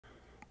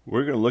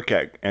We're going to look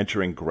at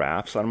entering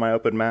graphs on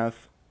MyOpenMath.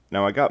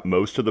 Now I got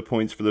most of the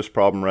points for this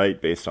problem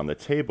right based on the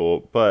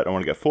table, but I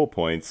want to get full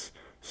points,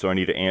 so I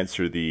need to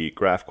answer the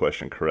graph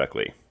question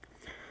correctly.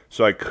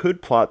 So I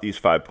could plot these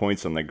 5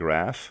 points on the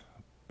graph,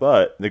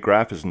 but the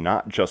graph is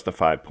not just the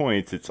 5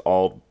 points, it's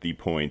all the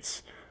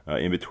points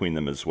in between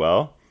them as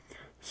well.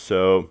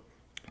 So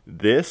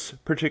this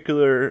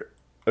particular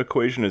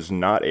equation is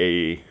not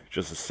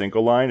just a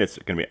single line, it's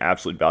going to be an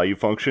absolute value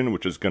function,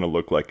 which is going to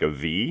look like a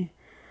V.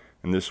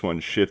 And this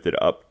one's shifted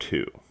up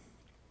 2.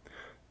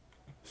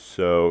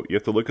 So you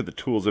have to look at the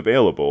tools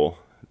available.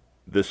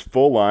 This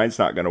full line's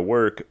not going to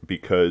work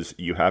because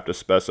you have to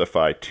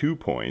specify 2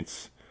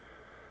 points.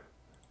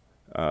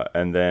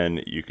 And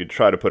then you could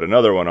try to put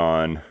another one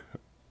on,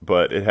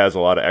 but it has a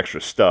lot of extra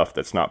stuff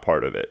that's not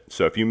part of it.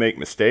 So if you make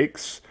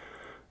mistakes,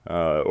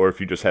 or if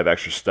you just have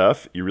extra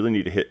stuff, you really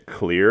need to hit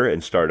clear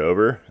and start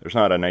over. There's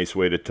not a nice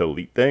way to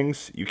delete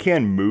things. You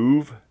can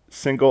move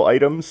single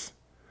items.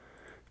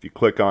 If you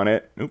click on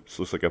it, oops,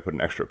 looks like I put an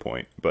extra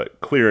point,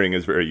 but clearing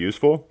is very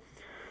useful.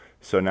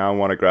 So now I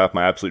want to graph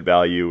my absolute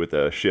value with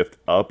a shift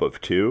up of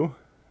 2.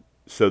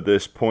 So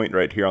this point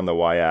right here on the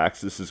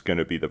y-axis is going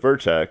to be the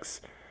vertex.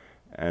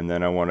 And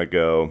then I want to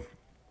go,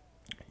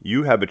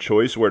 you have a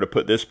choice where to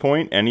put this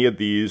point. Any of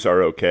these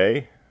are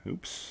okay.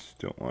 Oops,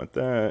 don't want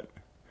that.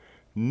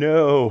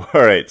 No.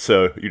 All right,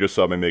 so you just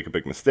saw me make a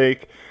big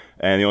mistake.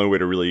 And the only way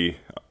to really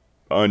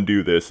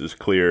undo this is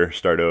clear,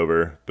 start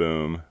over,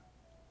 boom.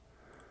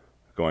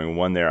 Going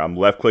 1 there. I'm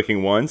left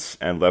clicking once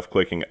and left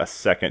clicking a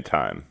second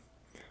time.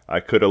 I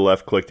could have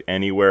left clicked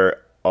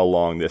anywhere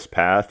along this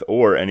path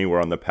or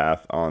anywhere on the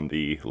path on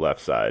the left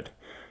side.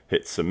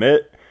 Hit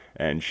submit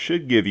and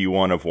should give you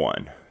 1 of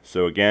 1.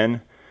 So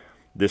again,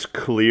 this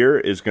clear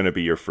is going to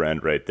be your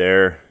friend right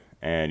there,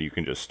 and you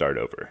can just start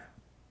over.